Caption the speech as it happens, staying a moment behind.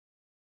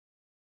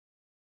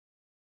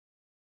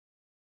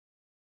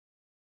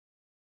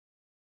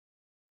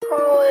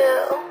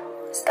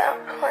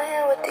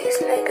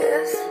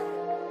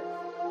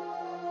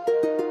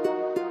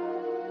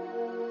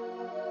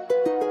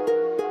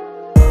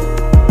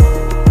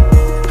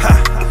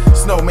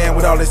Snowman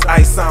with all this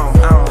ice on.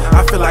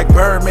 I feel like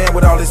Birdman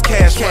with all this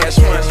cash money.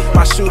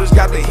 My shooters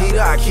got the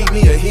heater, I keep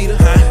me a heater.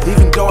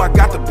 Even though I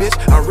got the bitch,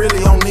 I really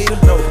don't need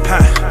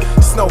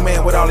her.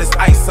 Snowman with all this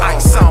ice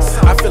on.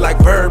 I feel like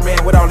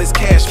Birdman with all this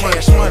cash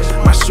money.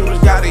 My shooters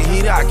got a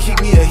heater, I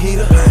keep me a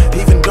heater.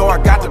 Even though I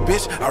got the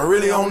bitch, I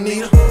really don't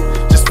need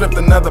her. Just flipped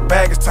another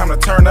bag, it's time to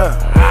turn up.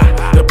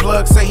 The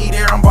plug say he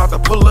there, I'm about to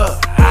pull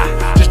up.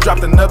 Just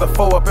dropped another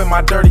 4 up in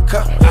my dirty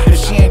cup. If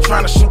she ain't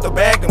trying to shoot the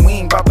bag, then we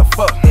ain't about to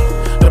fuck.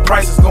 The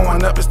price is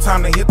going up, it's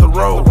time to hit the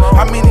road.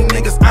 How many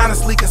niggas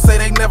honestly can say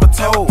they never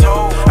told?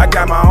 I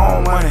got my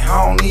own money,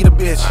 I don't need a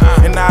bitch.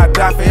 And I'd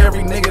die for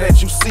every nigga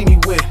that you see me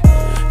with.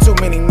 Too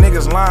many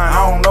niggas lying,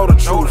 I don't know the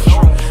truth.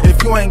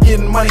 If you ain't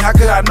getting money, how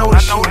could I know the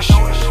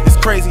shit? It's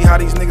crazy how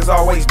these niggas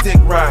always dick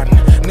riding.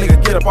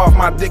 Nigga, get up off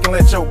my dick and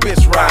let your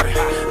bitch ride it.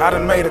 I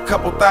done made a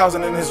couple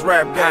thousand in this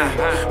rap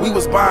game. We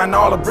was buying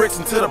all the bricks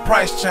until the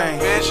price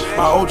changed.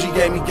 My OG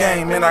gave me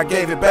game and I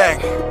gave it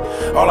back.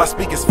 All I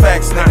speak is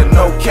facts, nigga,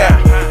 no cap.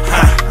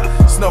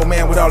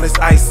 Snowman with all this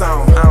ice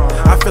on.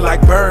 I feel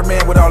like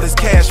Birdman with all this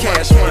cash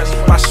money.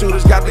 My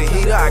shooters got the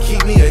heater, I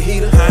keep me a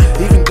heater.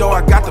 Even though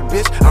I got the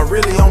bitch, I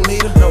really don't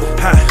need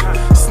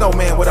her.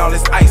 Snowman with all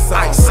this ice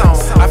on.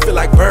 I feel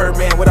like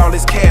Birdman with all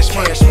this cash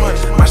money.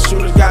 My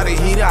shooters got a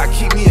heater, I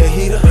keep me a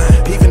heater.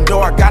 Even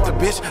though I got the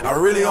bitch, I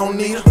really don't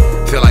need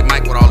her. Feel like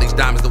Mike with all these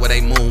diamonds the way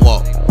they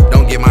moonwalk.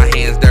 Don't get my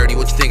hands dirty,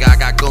 what you think I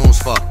got goons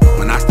for?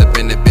 When I step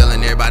in the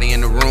building, everybody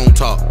in the room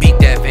talk. Beat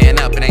that van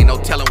up, and ain't no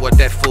telling what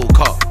that fool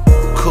caught.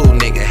 Cool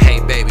nigga, hey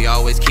baby,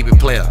 always keep it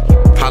player.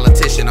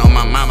 Politician on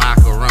my mama, I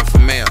could run for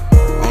mayor.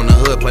 On the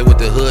hood, play with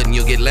the hood and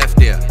you'll get left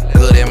there.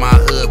 Good in my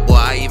hood, boy,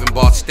 I even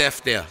bought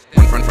Steph there.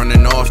 From the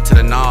north to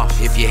the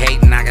north, if you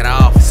hate, knock it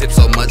off. Sip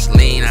so much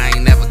lean, I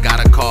ain't never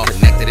got a call.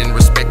 Connected and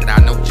respected, I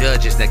know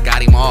judges that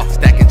got him off.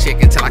 Stacking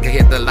chicken till I can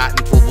hit the lot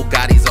and pull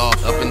Bugattis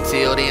off. Up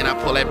until then, I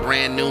pull that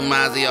brand new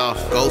Mozzie off.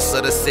 Ghosts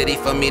of the city,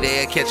 for me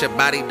there, catch a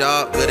body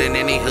dog. Good in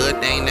any hood,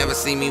 they ain't never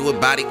see me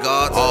with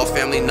bodyguards. All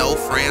family, no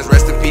friends,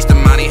 rest in peace to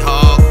Monty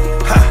Hog.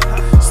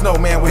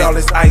 Snowman with all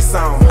this ice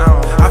on.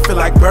 I feel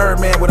like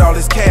Birdman with all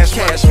this cash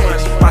money.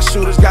 My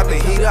shooters got the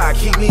heater, I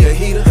keep me a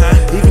heater.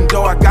 Even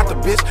though I got the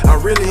bitch, I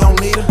really don't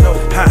need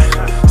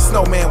her.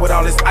 Snowman with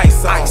all this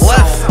ice on.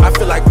 I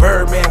feel like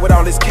Birdman with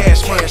all this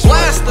cash money.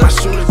 My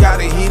shooters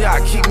got a heater, I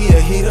keep me a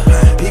heater.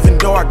 Even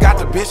though I got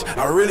the bitch,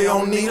 I really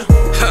don't need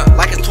her.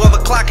 Like it's 12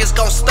 o'clock, it's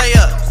gon' stay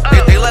up.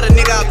 They let a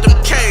nigga out them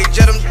cage,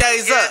 yeah, them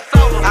days up.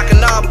 I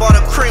can now bought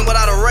a cream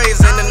without a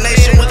razor. In the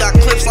nation, we got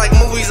clips like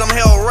movies, I'm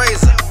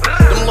Hellraiser.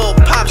 Them little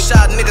pop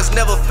shot niggas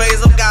never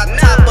phase up. Got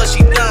top, but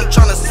she dumb,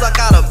 tryna suck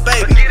out a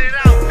baby.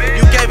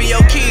 You gave her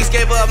your keys,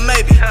 gave her a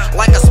maybe.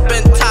 Like a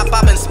spin top,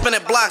 I've been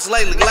spinning blocks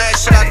lately.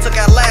 Last shit I took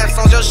out last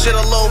songs, your shit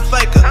a little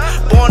faker.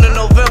 Born in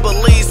November,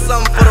 leave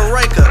something for the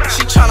raker.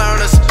 She tryna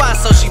earn a spot,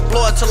 so she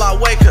blow it till I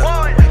wake her.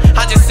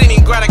 I just seen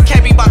him grab a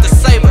KB, bout to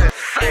save her.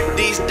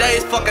 These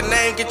days, fuck a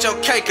name, get your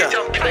cake up.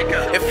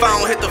 If I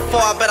don't hit the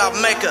floor, I bet I'll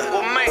make her.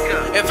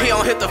 If he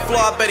don't hit the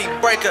floor, I bet he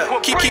break her.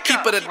 Keep it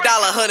 $1,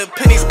 100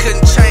 pennies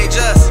couldn't change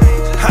us.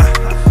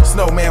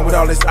 Snowman with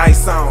all this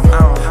ice on.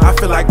 I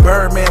feel like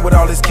Birdman with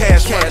all this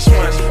cash money.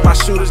 My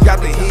shooters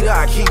got the heater,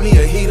 I keep me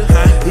a heater.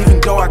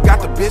 Even though I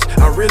got the bitch,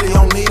 I really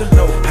don't need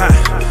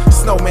her.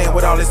 Snowman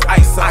with all this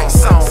ice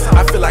on.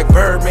 I feel like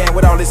Birdman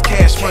with all this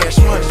cash money.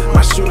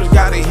 My shooters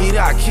got a heater,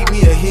 I keep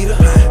me a heater.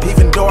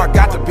 Even though I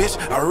got the bitch,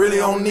 I really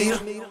don't need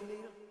her.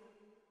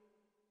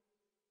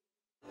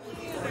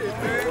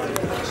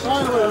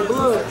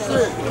 Blood,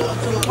 shit.